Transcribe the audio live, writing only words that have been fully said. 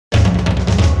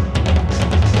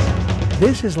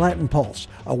This is Latin Pulse,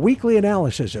 a weekly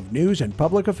analysis of news and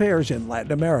public affairs in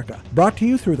Latin America, brought to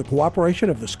you through the cooperation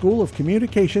of the School of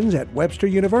Communications at Webster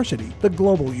University, the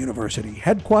global university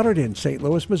headquartered in St.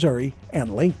 Louis, Missouri,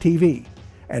 and Link TV.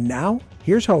 And now,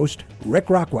 here's host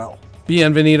Rick Rockwell.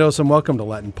 Bienvenidos and welcome to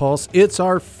Latin Pulse. It's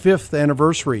our 5th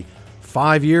anniversary,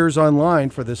 5 years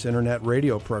online for this internet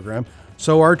radio program.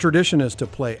 So our tradition is to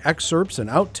play excerpts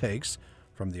and outtakes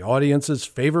from the audience's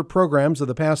favorite programs of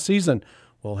the past season.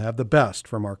 We'll have the best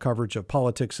from our coverage of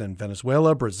politics in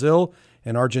Venezuela, Brazil,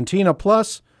 and Argentina,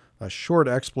 plus a short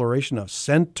exploration of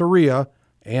Santeria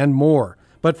and more.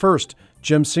 But first,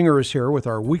 Jim Singer is here with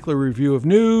our weekly review of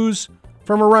news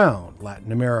from around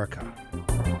Latin America.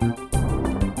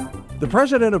 The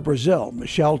president of Brazil,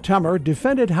 Michel Temer,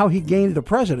 defended how he gained the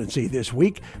presidency this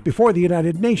week before the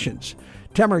United Nations.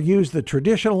 Temer used the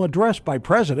traditional address by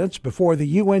presidents before the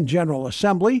UN General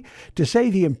Assembly to say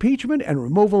the impeachment and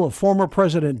removal of former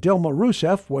President Dilma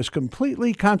Rousseff was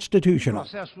completely constitutional.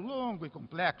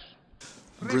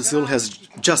 Brazil has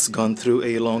just gone through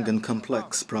a long and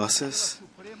complex process,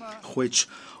 which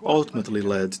ultimately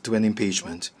led to an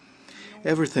impeachment.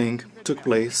 Everything took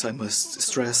place, I must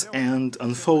stress, and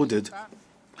unfolded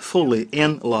fully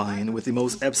in line with the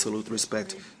most absolute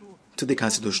respect to the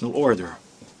constitutional order.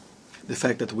 The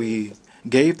fact that we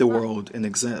gave the world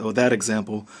that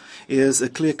example is a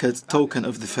clear-cut token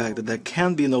of the fact that there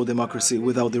can be no democracy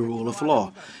without the rule of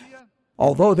law.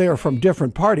 Although they are from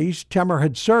different parties, Temer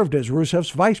had served as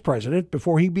Rousseff's vice president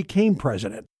before he became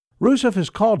president. Rousseff has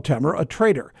called Temer a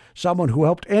traitor, someone who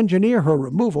helped engineer her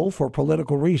removal for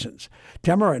political reasons.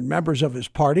 Temer and members of his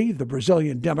party, the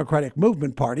Brazilian Democratic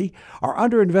Movement Party, are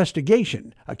under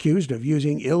investigation, accused of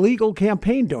using illegal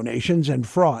campaign donations and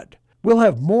fraud. We'll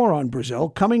have more on Brazil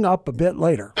coming up a bit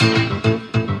later.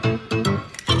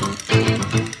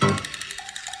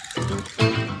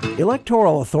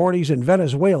 Electoral authorities in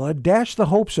Venezuela dashed the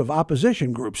hopes of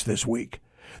opposition groups this week.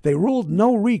 They ruled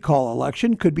no recall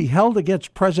election could be held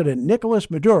against President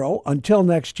Nicolas Maduro until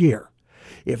next year.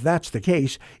 If that's the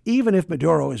case, even if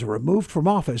Maduro is removed from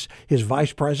office, his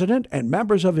vice president and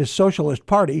members of his Socialist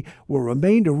Party will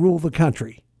remain to rule the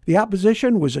country. The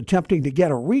opposition was attempting to get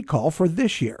a recall for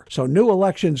this year, so new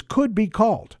elections could be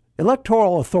called.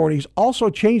 Electoral authorities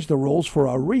also changed the rules for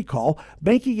a recall,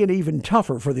 making it even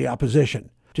tougher for the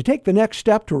opposition. To take the next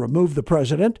step to remove the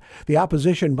president, the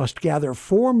opposition must gather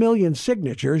 4 million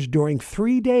signatures during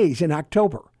 3 days in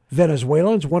October.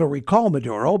 Venezuelans want to recall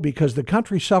Maduro because the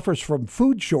country suffers from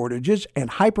food shortages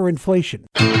and hyperinflation.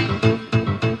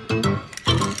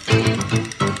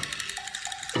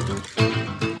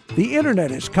 The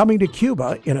internet is coming to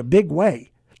Cuba in a big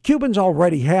way. Cubans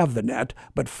already have the net,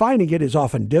 but finding it is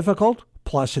often difficult,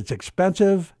 plus it's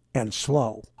expensive and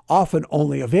slow, often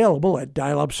only available at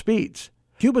dial-up speeds.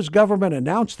 Cuba's government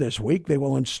announced this week they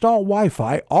will install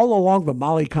Wi-Fi all along the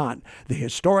Malecon, the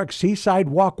historic seaside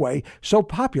walkway so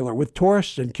popular with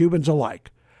tourists and Cubans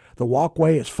alike. The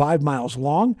walkway is 5 miles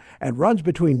long and runs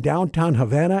between downtown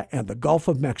Havana and the Gulf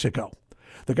of Mexico.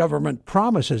 The government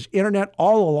promises internet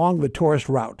all along the tourist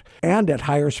route and at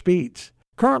higher speeds.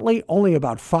 Currently, only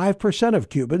about 5% of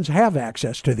Cubans have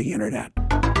access to the internet.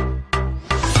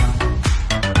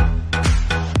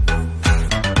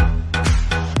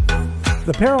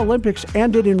 The Paralympics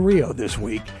ended in Rio this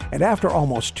week, and after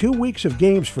almost 2 weeks of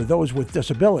games for those with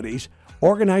disabilities,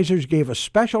 organizers gave a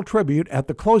special tribute at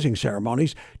the closing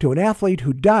ceremonies to an athlete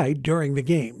who died during the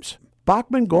games.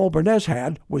 Bachman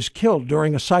Golbernezhad was killed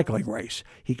during a cycling race.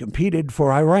 He competed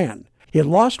for Iran. He had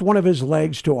lost one of his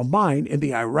legs to a mine in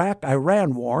the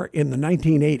Iraq-Iran war in the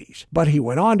 1980s, but he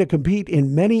went on to compete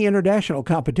in many international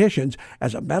competitions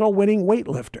as a medal-winning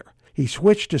weightlifter. He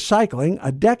switched to cycling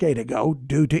a decade ago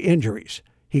due to injuries.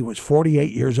 He was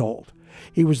 48 years old.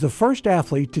 He was the first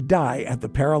athlete to die at the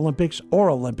Paralympics or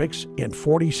Olympics in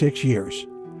 46 years.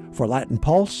 For Latin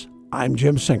Pulse, I'm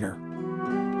Jim Singer.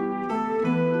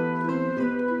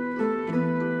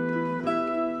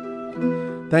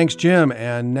 Thanks, Jim.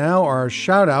 And now our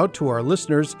shout out to our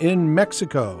listeners in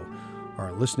Mexico.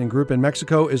 Our listening group in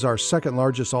Mexico is our second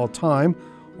largest all time,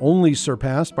 only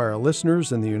surpassed by our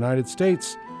listeners in the United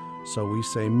States. So we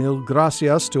say mil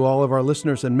gracias to all of our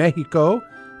listeners in Mexico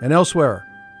and elsewhere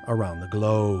around the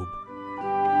globe.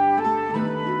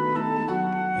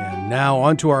 And now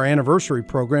on to our anniversary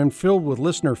program filled with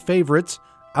listener favorites,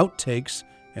 outtakes,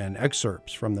 and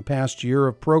excerpts from the past year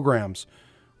of programs.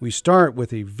 We start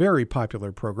with a very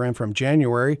popular program from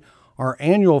January, our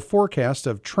annual forecast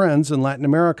of trends in Latin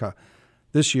America.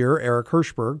 This year, Eric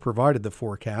Hirschberg provided the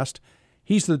forecast.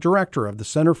 He's the director of the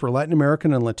Center for Latin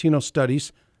American and Latino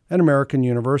Studies at American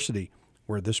University,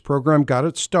 where this program got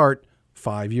its start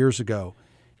 5 years ago.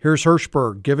 Here's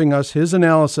Hirschberg giving us his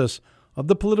analysis of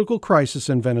the political crisis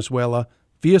in Venezuela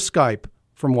via Skype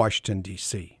from Washington,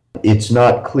 D.C. It's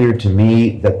not clear to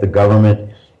me that the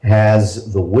government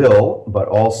has the will, but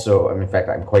also, in fact,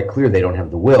 I'm quite clear they don't have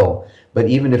the will, but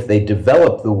even if they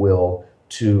develop the will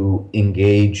to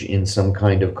engage in some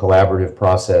kind of collaborative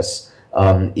process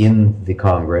in the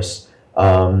Congress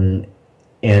and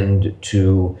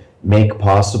to make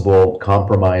possible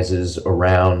compromises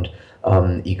around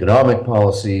economic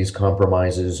policies,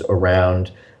 compromises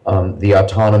around the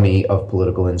autonomy of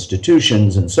political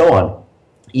institutions and so on,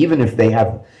 even if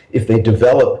they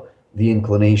develop the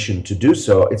inclination to do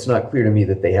so, it's not clear to me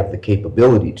that they have the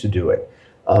capability to do it.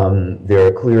 There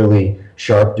are clearly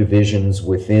sharp divisions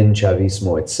within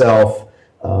Chavismo itself,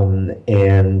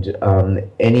 and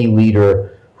any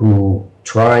leader who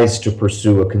tries to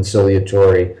pursue a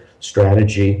conciliatory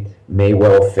strategy may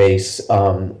well face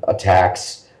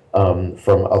attacks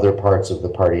from other parts of the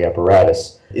party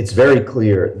apparatus. It's very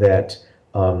clear that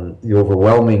the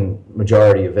overwhelming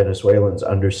majority of Venezuelans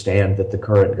understand that the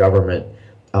current government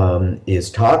is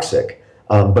toxic,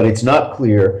 but it's not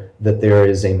clear that there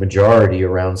is a majority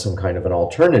around some kind of an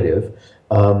alternative,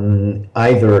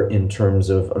 either in terms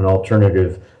of an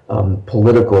alternative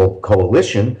political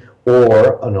coalition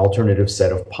or an alternative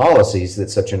set of policies that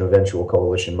such an eventual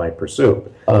coalition might pursue.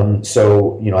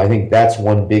 So, I think that's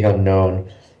one big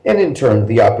unknown. And in turn,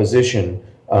 the opposition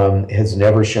has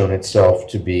never shown itself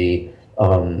to be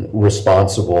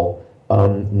responsible,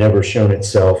 never shown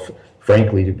itself,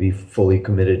 frankly, to be fully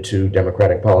committed to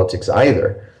democratic politics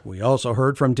either. We also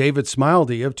heard from David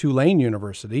Smildy of Tulane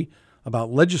University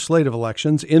about legislative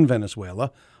elections in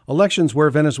Venezuela, elections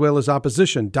where Venezuela's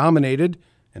opposition dominated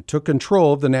and took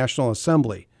control of the National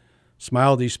Assembly.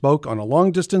 Smildy spoke on a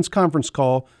long-distance conference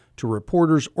call to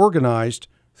reporters organized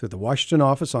through the Washington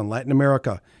office on Latin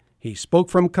America. He spoke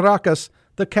from Caracas,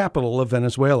 the capital of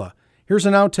Venezuela. Here's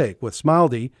an outtake with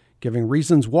Smildy giving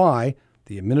reasons why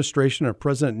the administration of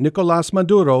President Nicolás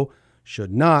Maduro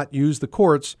should not use the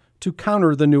courts to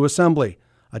counter the new assembly,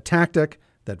 a tactic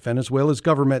that Venezuela's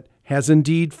government has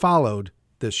indeed followed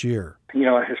this year.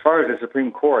 As far as the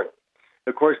Supreme Court,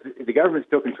 of course, the government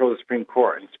still controls the Supreme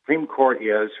Court. And the Supreme Court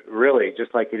is really,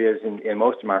 just like it is in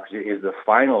most democracies, is the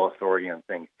final authority on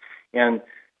things. And,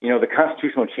 the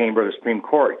constitutional chamber of the Supreme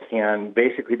Court can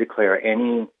basically declare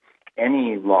any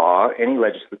law, any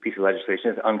piece of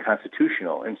legislation as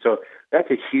unconstitutional. And so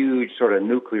that's a huge sort of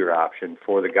nuclear option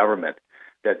for the government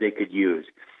that they could use.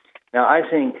 Now, I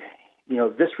think,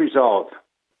 this result,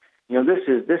 this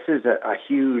is a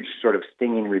huge sort of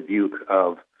stinging rebuke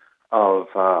of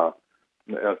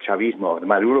Chavismo, the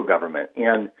Maduro government,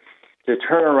 and to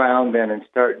turn around then and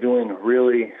start doing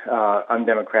really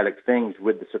undemocratic things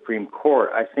with the Supreme Court,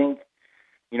 I think,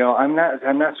 I'm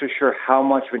not so sure how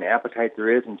much of an appetite there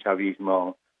is in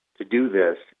Chavismo to do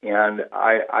this, and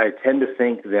I tend to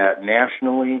think that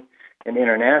nationally and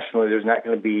internationally, there's not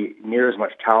going to be near as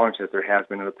much tolerance as there has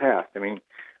been in the past.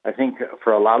 I think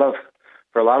for a lot of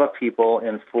people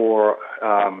and for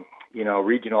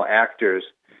regional actors,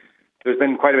 there's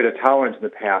been quite a bit of tolerance in the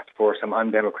past for some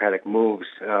undemocratic moves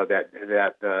that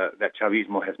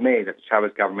Chavismo has made, that the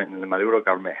Chavez government and the Maduro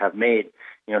government have made,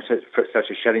 such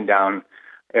as shutting down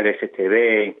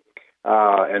RCTV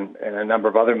and a number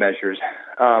of other measures.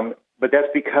 But that's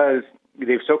because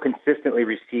they've so consistently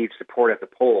received support at the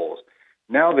polls.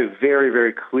 Now they've very,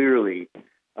 very clearly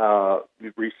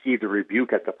received a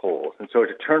rebuke at the polls. And so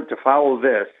to follow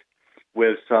this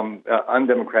with some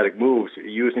undemocratic moves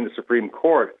using the Supreme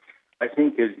Court, I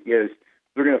think is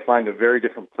we're going to find a very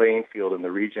different playing field in the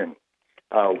region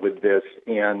with this,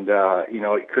 and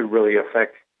it could really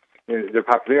affect their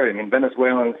popularity.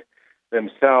 Venezuelans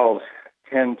themselves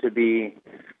tend to be,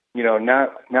 not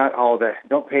all that,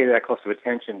 don't pay that close of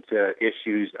attention to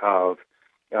issues of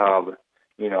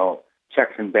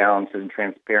checks and balances and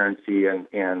transparency and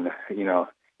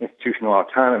institutional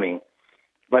autonomy.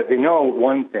 But they know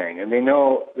one thing, and they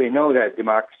know that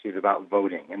democracy is about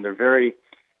voting, and they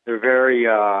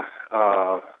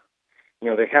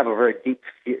have a very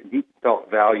deep felt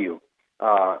value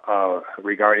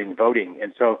regarding voting.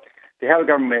 And so to have a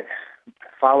government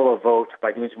follow a vote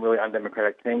by doing some really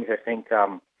undemocratic things, I think,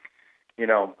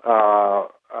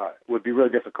 would be really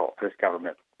difficult for this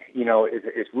government.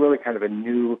 It's really kind of a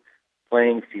new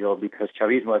playing field because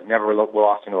Chavismo has never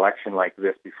lost an election like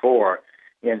this before.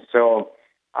 And so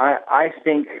I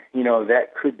think,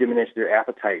 that could diminish their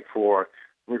appetite for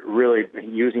really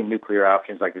using nuclear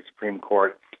options like the Supreme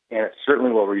Court, and it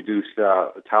certainly will reduce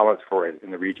tolerance for it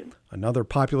in the region. Another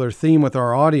popular theme with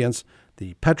our audience,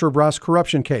 the Petrobras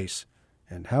corruption case,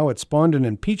 and how it spawned an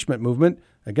impeachment movement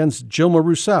against Dilma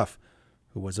Rousseff.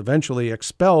 who was eventually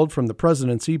expelled from the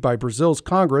presidency by Brazil's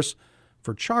Congress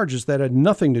for charges that had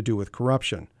nothing to do with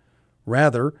corruption.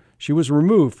 Rather, she was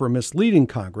removed for misleading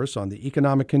Congress on the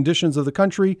economic conditions of the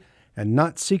country and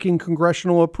not seeking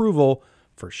congressional approval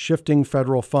for shifting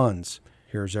federal funds.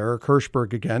 Here's Eric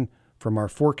Hirschberg again from our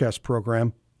forecast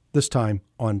program, this time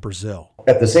on Brazil.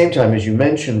 At the same time, as you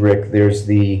mentioned, Rick, there's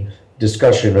the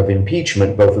discussion of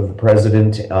impeachment, both of the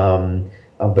president,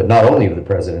 but not only of the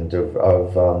president,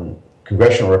 of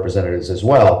congressional representatives as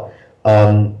well.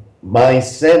 My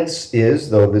sense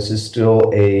is, though this is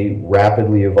still a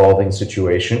rapidly evolving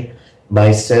situation,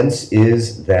 my sense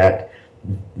is that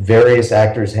various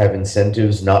actors have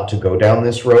incentives not to go down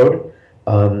this road.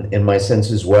 And my sense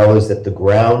as well is that the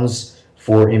grounds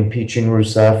for impeaching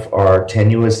Rousseff are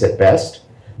tenuous at best,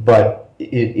 but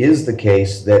it is the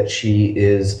case that she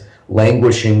is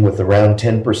languishing with around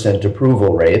 10%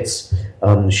 approval rates.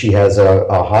 She has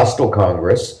a hostile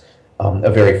Congress,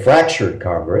 a very fractured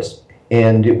Congress,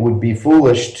 and it would be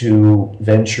foolish to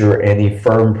venture any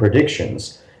firm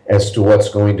predictions as to what's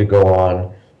going to go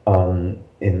on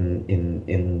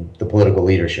in the political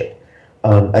leadership.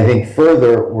 I think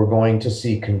further, we're going to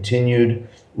see continued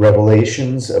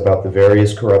revelations about the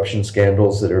various corruption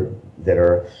scandals that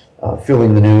are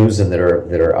filling the news and that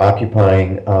are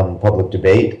occupying public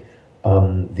debate.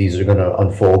 These are going to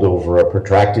unfold over a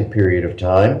protracted period of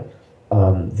time.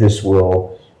 This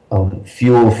will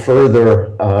fuel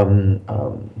further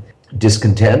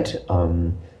discontent,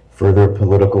 further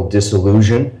political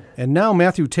disillusion. And now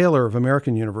Matthew Taylor of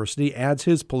American University adds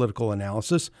his political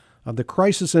analysis of the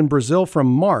crisis in Brazil from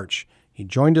March. He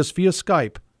joined us via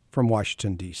Skype from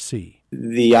Washington, D.C.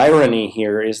 The irony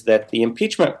here is that the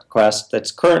impeachment request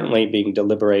that's currently being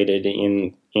deliberated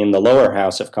in the lower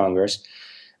house of Congress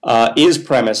is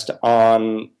premised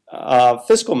on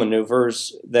fiscal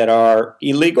maneuvers that are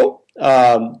illegal,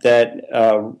 that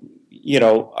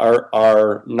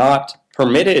are not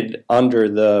permitted under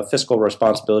the fiscal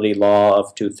responsibility law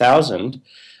of 2000,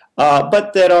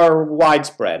 but that are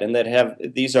widespread, and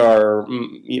these are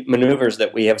maneuvers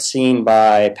that we have seen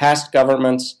by past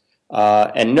governments,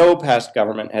 and no past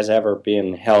government has ever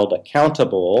been held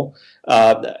accountable.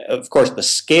 Of course, the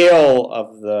scale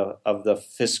of the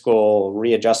fiscal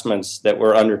readjustments that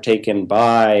were undertaken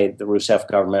by the Rousseff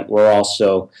government were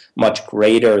also much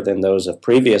greater than those of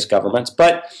previous governments.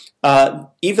 But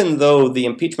even though the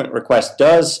impeachment request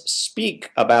does speak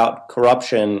about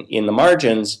corruption in the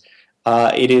margins,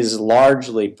 it is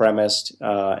largely premised,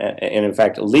 and in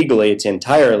fact, legally, it's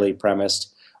entirely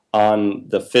premised on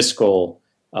the fiscal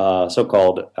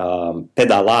so-called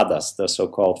pedaladas, the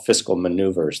so-called fiscal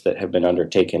maneuvers that have been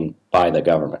undertaken by the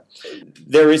government.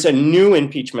 There is a new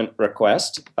impeachment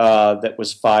request that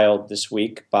was filed this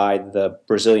week by the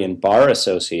Brazilian Bar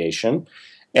Association,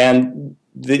 and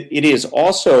it is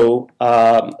also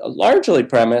largely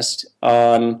premised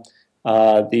on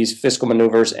these fiscal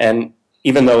maneuvers, and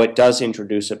even though it does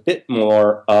introduce a bit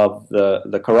more of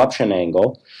the corruption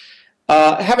angle.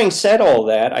 Having said all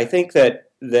that, I think that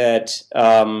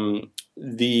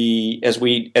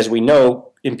as we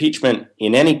know, impeachment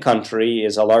in any country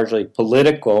is a largely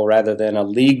political rather than a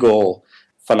legal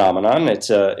phenomenon.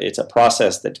 It's a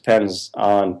process that depends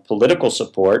on political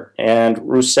support, and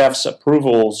Rousseff's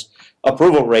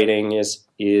approval rating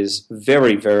is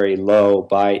very, very low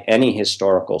by any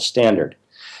historical standard.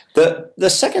 The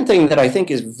second thing that I think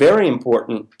is very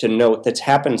important to note that's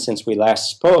happened since we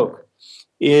last spoke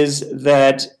is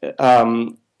that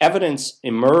evidence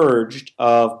emerged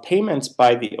of payments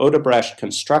by the Odebrecht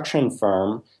construction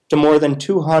firm to more than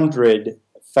 200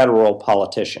 federal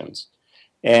politicians.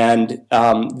 And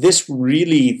this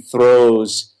really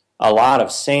throws a lot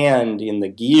of sand in the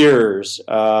gears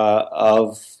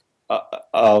of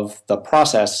the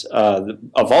process,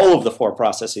 of all of the four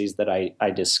processes that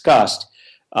I discussed.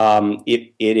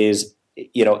 It is,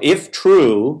 if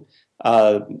true,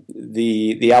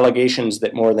 the allegations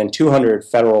that more than 200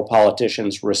 federal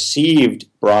politicians received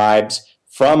bribes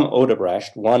from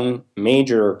Odebrecht, one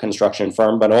major construction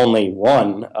firm, but only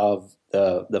one of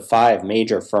the five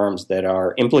major firms that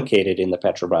are implicated in the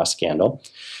Petrobras scandal.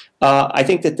 I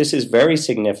think that this is very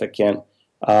significant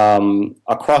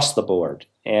across the board.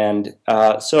 And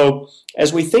so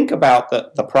as we think about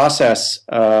the process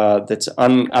that's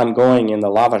ongoing in the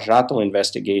Lava Jato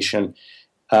investigation,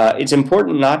 it's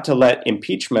important not to let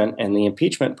impeachment and the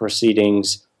impeachment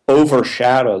proceedings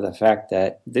overshadow the fact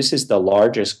that this is the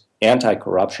largest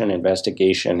anti-corruption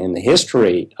investigation in the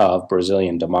history of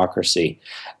Brazilian democracy,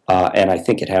 and I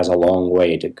think it has a long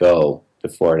way to go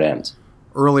before it ends.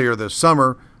 Earlier this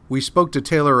summer, we spoke to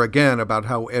Taylor again about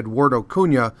how Eduardo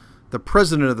Cunha, the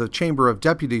president of the Chamber of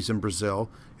Deputies in Brazil,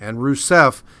 and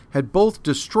Rousseff had both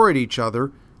destroyed each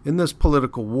other in this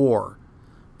political war.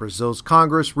 Brazil's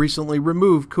Congress recently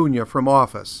removed Cunha from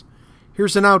office.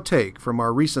 Here's an outtake from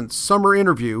our recent summer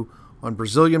interview on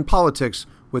Brazilian politics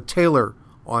with Taylor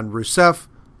on Rousseff,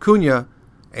 Cunha,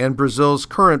 and Brazil's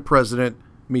current president,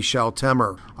 Michel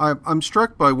Temer. I'm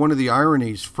struck by one of the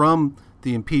ironies from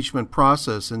the impeachment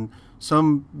process, and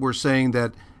some were saying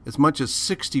that as much as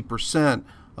 60%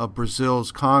 of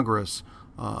Brazil's Congress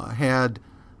had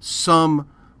some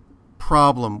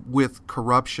problem with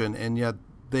corruption, and yet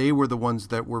they were the ones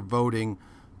that were voting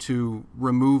to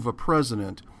remove a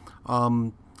president.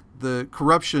 The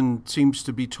corruption seems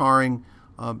to be tarring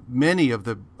many of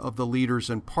the leaders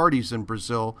and parties in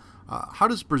Brazil. How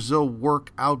does Brazil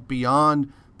work out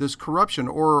beyond this corruption,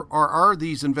 or are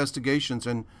these investigations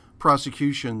and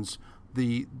prosecutions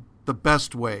the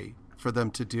best way for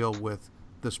them to deal with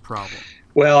this problem?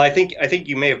 Well, I think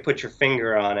you may have put your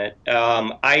finger on it.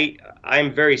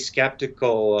 I'm very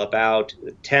skeptical about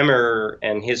Temer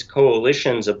and his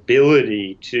coalition's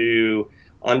ability to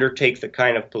undertake the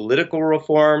kind of political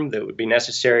reform that would be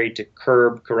necessary to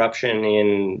curb corruption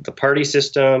in the party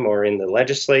system or in the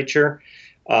legislature.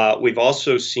 We've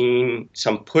also seen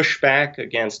some pushback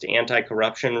against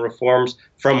anti-corruption reforms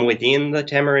from within the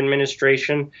Temer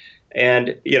administration.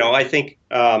 And, I think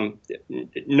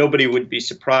nobody would be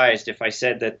surprised if I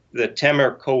said that the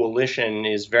Temer coalition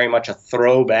is very much a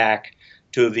throwback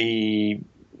to the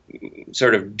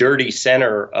sort of dirty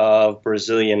center of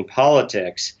Brazilian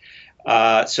politics.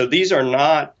 So these are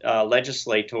not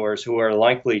legislators who are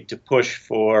likely to push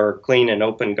for clean and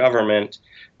open government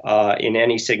in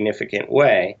any significant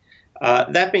way.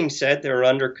 That being said, they're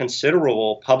under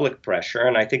considerable public pressure,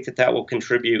 and I think that will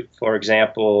contribute, for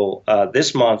example,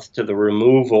 this month to the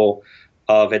removal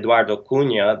of Eduardo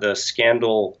Cunha, the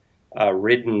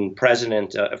scandal-ridden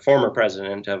former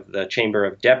president of the Chamber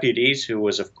of Deputies, who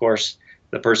was, of course,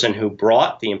 the person who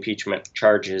brought the impeachment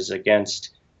charges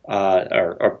against,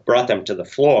 or brought them to the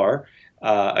floor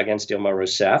against Dilma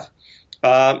Rousseff.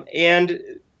 And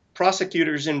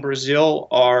prosecutors in Brazil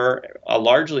are a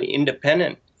largely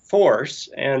independent force,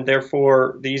 and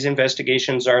therefore these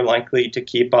investigations are likely to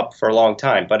keep up for a long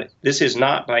time. But this is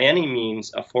not by any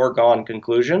means a foregone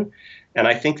conclusion, and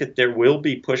I think that there will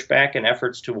be pushback and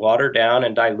efforts to water down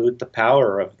and dilute the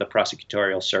power of the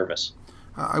prosecutorial service.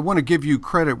 I want to give you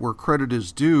credit where credit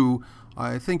is due.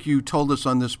 I think you told us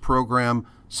on this program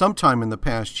sometime in the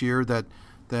past year that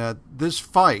this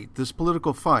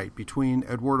political fight between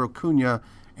Eduardo Cunha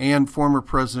and former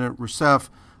President Rousseff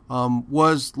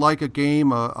was like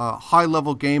a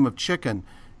high-level game of chicken,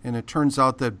 and it turns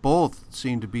out that both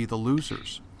seem to be the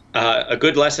losers. A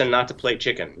good lesson not to play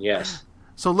chicken, yes.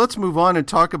 So let's move on and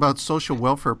talk about social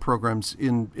welfare programs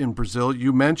in Brazil.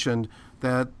 You mentioned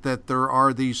that there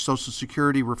are these Social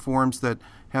Security reforms that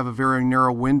have a very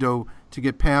narrow window to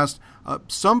get passed.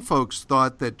 Some folks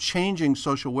thought that changing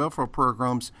social welfare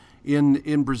programs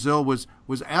in Brazil was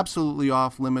absolutely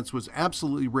off limits, was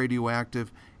absolutely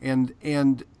radioactive, and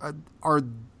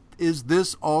is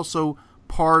this also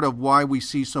part of why we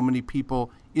see so many people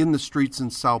in the streets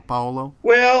in Sao Paulo?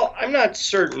 Well, I'm not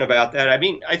certain about that. I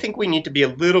mean, I think we need to be a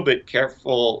little bit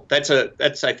careful. That's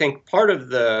I think part of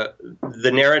the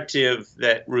narrative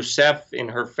that Rousseff in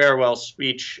her farewell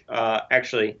speech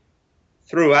actually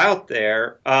threw out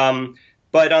there.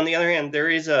 But on the other hand, there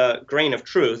is a grain of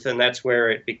truth, and that's where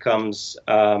it becomes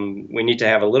we need to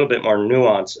have a little bit more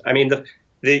nuance. I mean,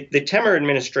 the Temer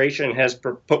administration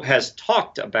has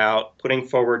talked about putting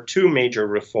forward two major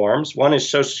reforms. One is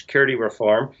Social Security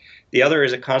reform. The other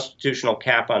is a constitutional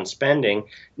cap on spending.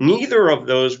 Neither of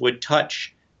those would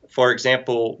touch, for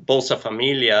example, Bolsa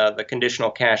Familia, the conditional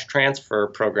cash transfer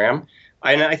program.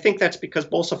 And I think that's because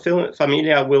Bolsa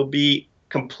Familia will be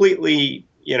completely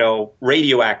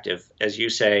radioactive, as you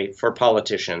say, for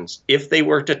politicians. If they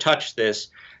were to touch this,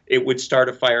 it would start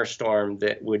a firestorm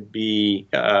that would be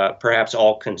perhaps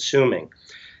all-consuming.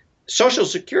 Social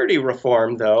Security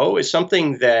reform, though, is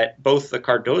something that both the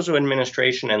Cardoso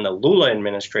administration and the Lula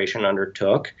administration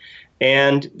undertook,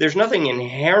 and there's nothing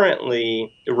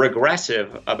inherently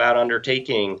regressive about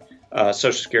undertaking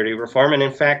Social Security reform. And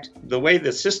in fact, the way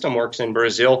the system works in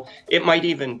Brazil, it might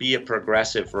even be a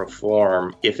progressive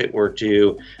reform if it were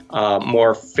to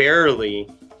more fairly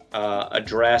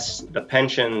address the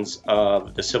pensions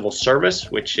of the civil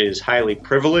service, which is highly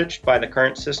privileged by the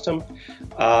current system,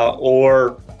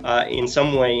 or in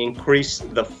some way increase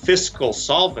the fiscal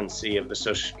solvency of the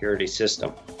Social Security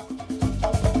system.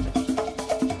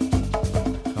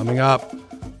 Coming up,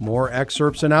 more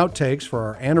excerpts and outtakes for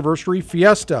our anniversary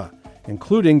fiesta,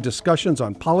 including discussions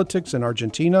on politics in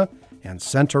Argentina and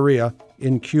Santeria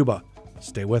in Cuba.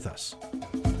 Stay with us.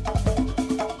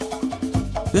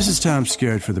 This is Tom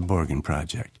Skerritt for the Borgen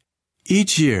Project.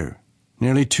 Each year,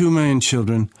 nearly 2 million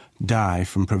children die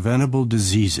from preventable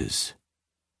diseases.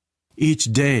 Each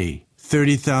day,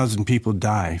 30,000 people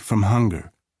die from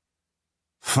hunger.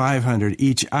 500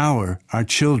 each hour are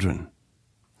children.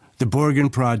 The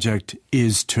Borgen Project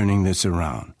is turning this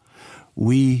around.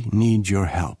 We need your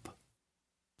help.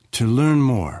 To learn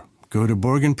more, go to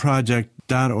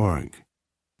borgenproject.org.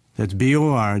 That's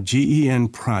BORGEN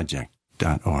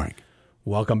project.org.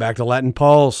 Welcome back to Latin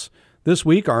Pulse. This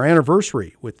week, our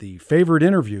anniversary with the favorite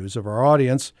interviews of our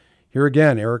audience. Here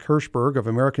again, Eric Hirschberg of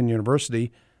American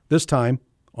University, this time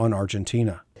on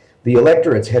Argentina. The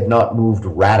electorates had not moved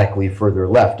radically further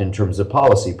left in terms of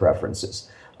policy preferences.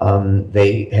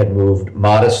 They had moved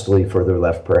modestly further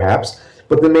left, perhaps,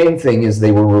 but the main thing is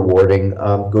they were rewarding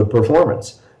good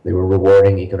performance. They were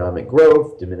rewarding economic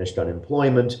growth, diminished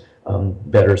unemployment,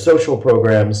 better social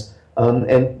programs,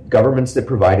 and governments that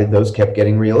provided those kept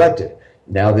getting reelected.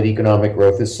 Now that economic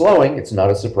growth is slowing, it's not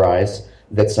a surprise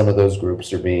that some of those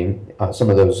groups are being,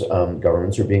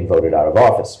 governments are being voted out of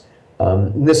office.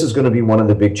 This is going to be one of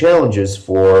the big challenges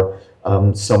for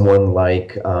someone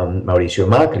like Mauricio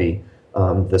Macri,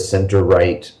 the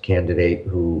center-right candidate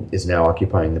who is now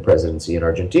occupying the presidency in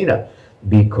Argentina,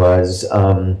 because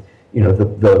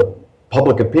the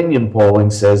public opinion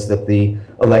polling says that the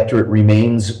electorate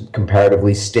remains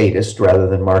comparatively statist rather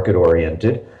than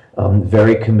market-oriented,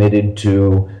 very committed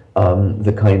to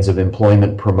the kinds of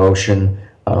employment promotion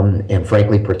and,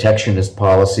 frankly, protectionist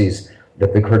policies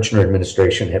that the Kirchner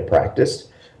administration had practiced.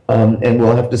 And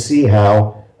we'll have to see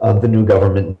how the new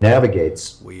government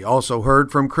navigates. We also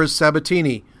heard from Chris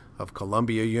Sabatini of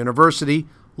Columbia University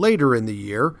later in the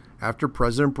year after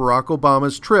President Barack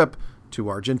Obama's trip to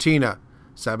Argentina.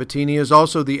 Sabatini is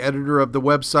also the editor of the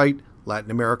website Latin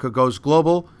America Goes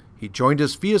Global. He joined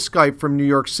us via Skype from New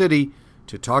York City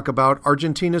to talk about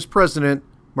Argentina's president,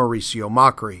 Mauricio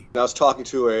Macri. I was talking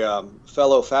to a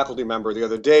fellow faculty member the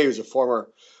other day who's a former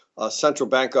central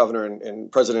bank governor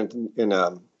and president in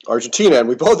Argentina, and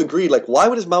we both agreed, why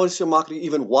would Mauricio Macri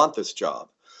even want this job?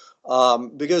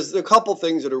 Because there are a couple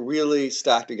things that are really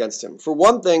stacked against him. For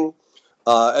one thing,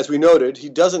 as we noted, he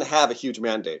doesn't have a huge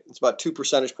mandate. It's about 2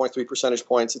 percentage points, 3 percentage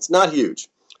points. It's not huge.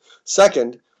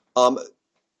 Second,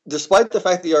 despite the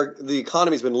fact that the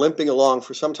economy's been limping along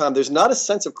for some time, there's not a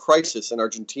sense of crisis in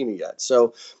Argentina yet.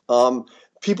 So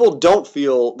people don't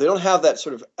have that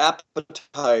sort of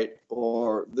appetite,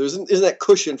 or there isn't that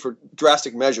cushion for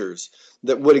drastic measures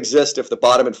that would exist if the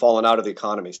bottom had fallen out of the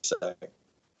economy, say,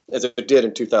 as it did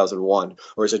in 2001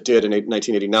 or as it did in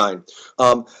 1989.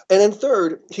 And then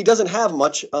third, he doesn't have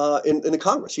much in the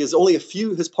Congress. He has only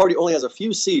his party only has a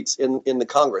few seats in the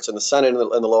Congress, in the Senate and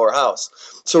the lower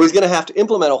house. So he's going to have to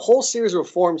implement a whole series of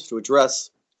reforms to address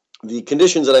the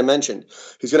conditions that I mentioned.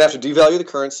 He's going to have to devalue the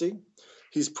currency.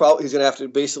 He's going to have to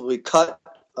basically cut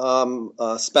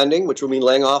spending, which will mean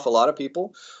laying off a lot of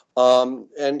people.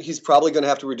 And he's probably going to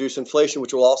have to reduce inflation,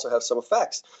 which will also have some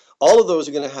effects. All of those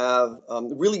are going to have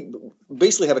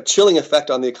basically have a chilling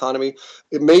effect on the economy.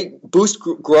 It may boost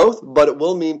growth, but it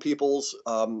will mean people's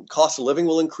cost of living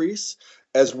will increase,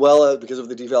 as well as because of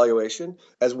the devaluation,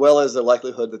 as well as the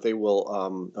likelihood that they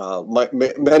will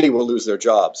many will lose their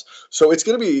jobs. So it's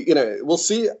going to be, we'll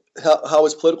see how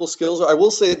his political skills are. I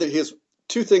will say that he has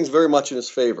two things very much in his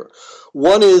favor.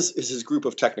 One is his group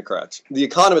of technocrats. The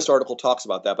Economist article talks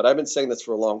about that, but I've been saying this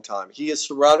for a long time. He has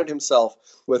surrounded himself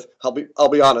with, I'll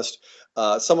be honest,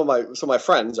 some of my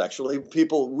friends, actually,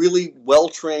 people really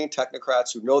well-trained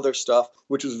technocrats who know their stuff,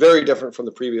 which is very different from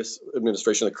the previous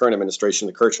administration, the current administration,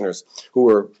 the Kirchners, who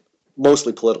were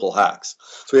mostly political hacks.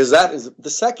 So he has that. The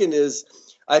second is,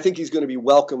 I think he's going to be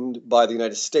welcomed by the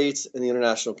United States and the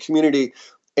international community,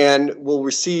 and will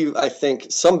receive, I think,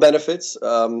 some benefits,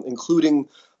 including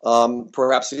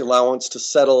perhaps the allowance to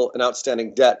settle an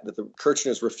outstanding debt that the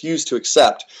Kirchners refused to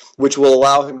accept, which will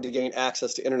allow him to gain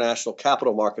access to international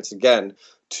capital markets again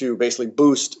to basically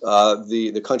boost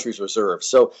the country's reserves.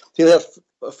 So he'll have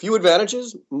a few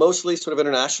advantages, mostly sort of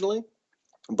internationally,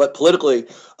 but politically,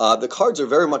 the cards are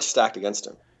very much stacked against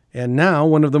him. And now,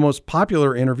 one of the most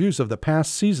popular interviews of the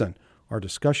past season, our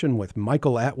discussion with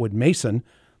Michael Atwood Mason,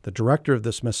 the director of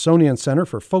the Smithsonian Center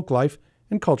for Folklife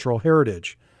and Cultural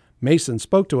Heritage. Mason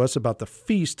spoke to us about the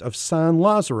Feast of San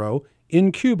Lazaro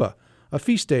in Cuba, a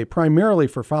feast day primarily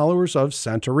for followers of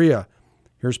Santeria.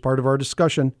 Here's part of our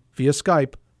discussion via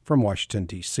Skype from Washington,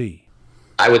 D.C.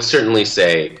 I would certainly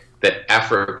say that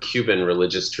Afro-Cuban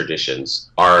religious traditions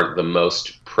are the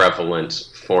most prevalent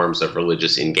forms of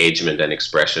religious engagement and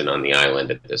expression on the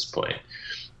island at this point.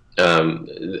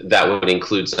 That would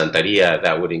include Santeria,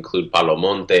 that would include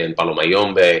Palomonte and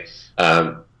Palomayombe,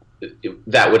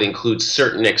 that would include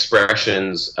certain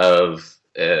expressions of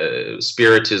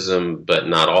Spiritism, but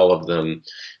not all of them.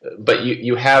 But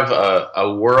you have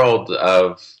a world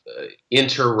of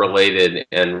interrelated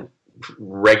and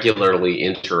regularly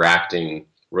interacting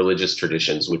religious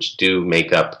traditions, which do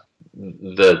make up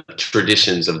the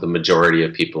traditions of the majority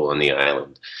of people on the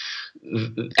island.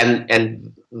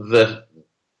 And the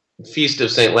Feast of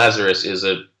St. Lazarus is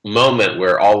a moment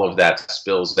where all of that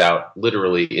spills out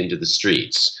literally into the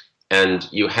streets. And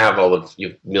you have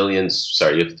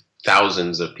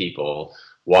thousands of people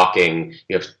walking,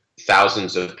 you have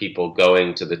thousands of people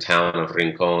going to the town of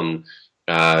Rincon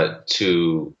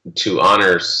to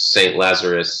honor St.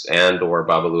 Lazarus and or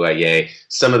Babalu Aye.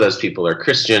 Some of those people are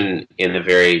Christian in a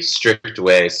very strict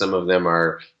way. Some of them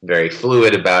are very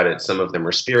fluid about it. Some of them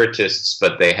are spiritists,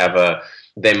 but they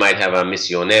might have a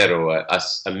misionero,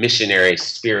 a missionary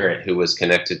spirit who was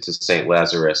connected to St.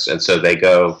 Lazarus. And so they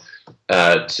go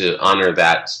to honor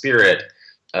that spirit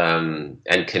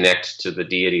and connect to the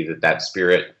deity that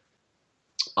spirit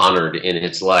honored in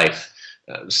its life.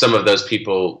 Some of those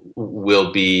people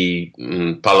will be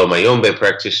Palomayombe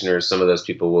practitioners. Some of those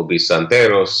people will be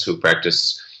Santeros who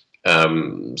practice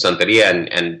Santeria,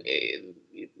 and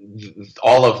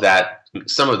all of that.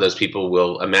 Some of those people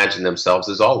will imagine themselves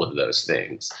as all of those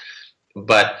things.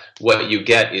 But what you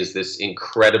get is this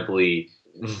incredibly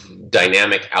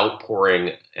dynamic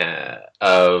outpouring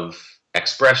of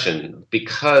expression,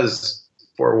 because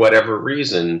for whatever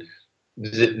reason,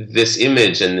 this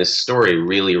image and this story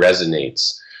really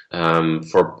resonates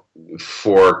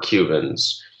for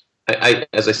Cubans.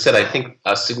 As I said, I think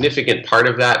a significant part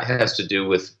of that has to do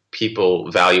with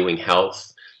people valuing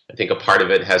health. I think a part of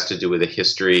it has to do with a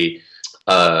history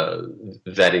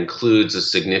that includes a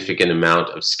significant amount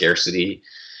of scarcity.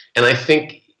 And I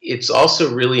think it's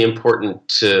also really important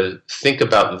to think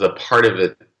about the part of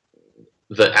it,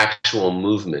 the actual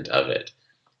movement of it.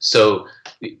 So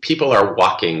people are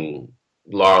walking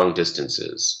long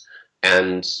distances,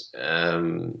 and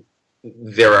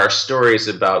there are stories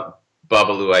about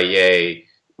Babalu Aye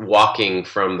walking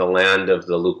from the land of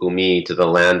the Lukumi to the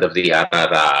land of the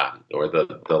Arara, or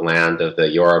the land of the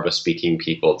Yoruba-speaking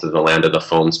people to the land of the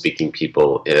Fon-speaking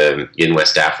people in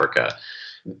West Africa.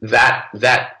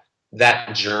 That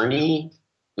journey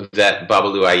that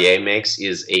Babalu Aye makes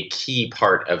is a key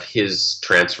part of his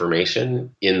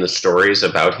transformation in the stories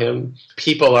about him.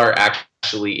 People are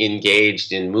actually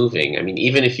engaged in moving. I mean,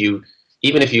 even if you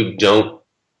don't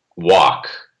walk,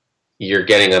 you're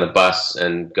getting on a bus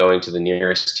and going to the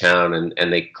nearest town,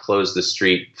 and they close the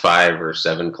street 5 or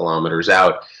 7 kilometers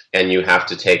out, and you have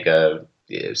to take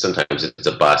sometimes it's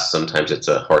a bus, sometimes it's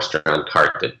a horse-drawn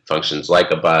cart that functions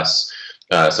like a bus,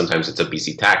 sometimes it's a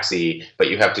BC taxi, but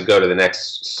you have to go to the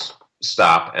next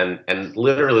stop, and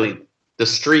literally the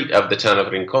street of the town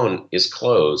of Rincon is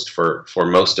closed for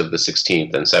most of the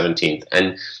 16th and 17th,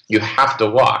 and you have to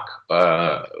walk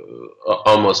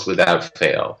almost without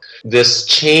fail. This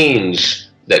change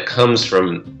that comes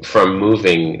from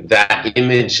moving, that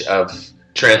image of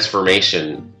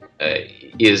transformation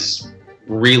is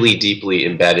really deeply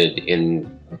embedded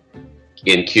in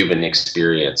Cuban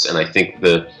experience, and I think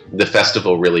the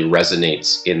festival really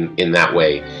resonates in that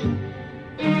way.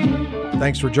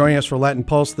 Thanks for joining us for Latin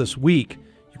Pulse this week.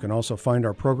 You can also find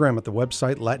our program at the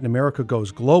website Latin America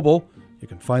Goes Global. You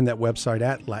can find that website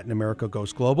at Latin America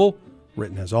Goes Global,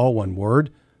 written as all one word,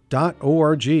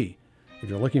 .org. If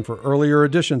you're looking for earlier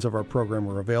editions of our program,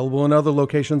 we're available in other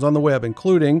locations on the web,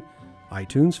 including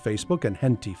iTunes, Facebook, and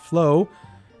Henti Flow.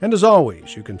 And as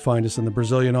always, you can find us in the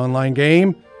Brazilian online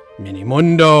game,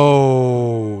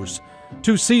 Minimundos.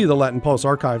 To see the Latin Pulse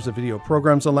archives of video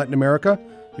programs on Latin America,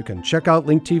 you can check out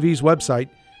Link TV's website.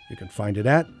 You can find it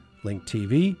at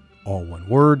linktv, all one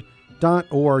word,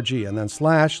 .org, and then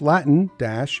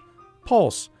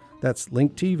 /Latin-Pulse. That's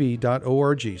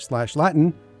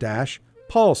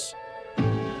linktv.org/Latin-Pulse.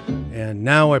 And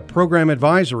now a program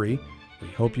advisory. We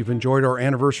hope you've enjoyed our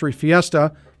anniversary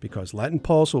fiesta, because Latin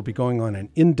Pulse will be going on an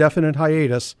indefinite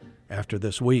hiatus after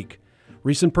this week.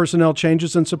 Recent personnel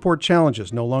changes and support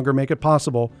challenges no longer make it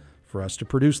possible for us to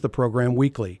produce the program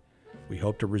weekly. We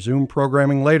hope to resume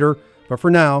programming later, but for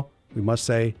now, we must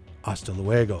say hasta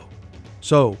luego.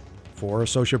 So, for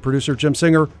Associate Producer Jim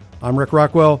Singer, I'm Rick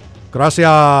Rockwell.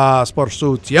 Gracias por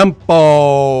su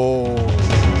tiempo.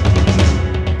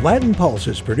 Latin Pulse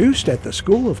is produced at the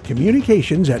School of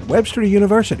Communications at Webster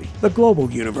University, the global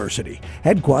university,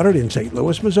 headquartered in St.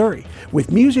 Louis, Missouri,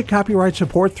 with music copyright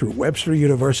support through Webster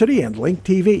University and Link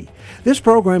TV. This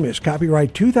program is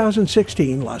copyright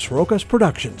 2016 Las Rocas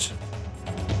Productions.